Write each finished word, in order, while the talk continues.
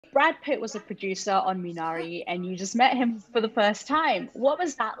Brad Pitt was a producer on Minari and you just met him for the first time. What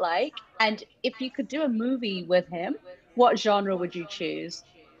was that like? And if you could do a movie with him, what genre would you choose?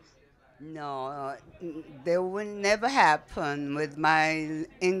 No, that will never happen with my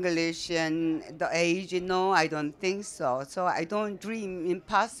English and the age. No, I don't think so. So I don't dream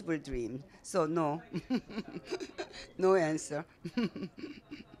impossible dreams. So no, no answer.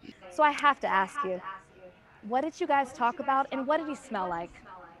 So I have to ask you, what did you guys talk about and what did he smell like?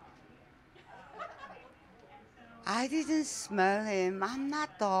 I didn't smell him. I'm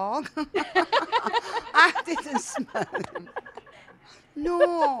not dog. I didn't smell him.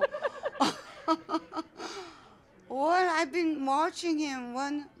 No. Well, I've been watching him.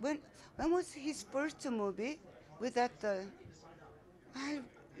 When was his first movie? With that, I,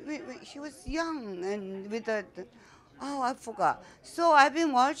 he was young and with that. Oh, I forgot. So I've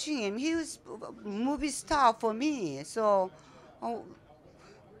been watching him. He was a movie star for me. So, oh,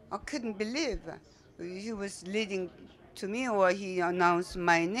 I couldn't believe he was leading to me, or he announced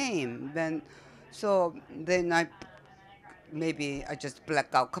my name. Then I maybe I just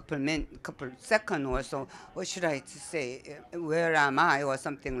black out couple second or so. What should I say? Where am I or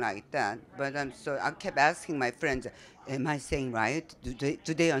something like that? But I kept asking my friends, "Am I saying right?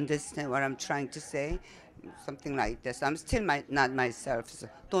 Do they understand what I'm trying to say?" Something like this. I'm still not myself. So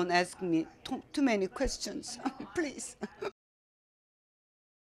don't ask me too many questions, please.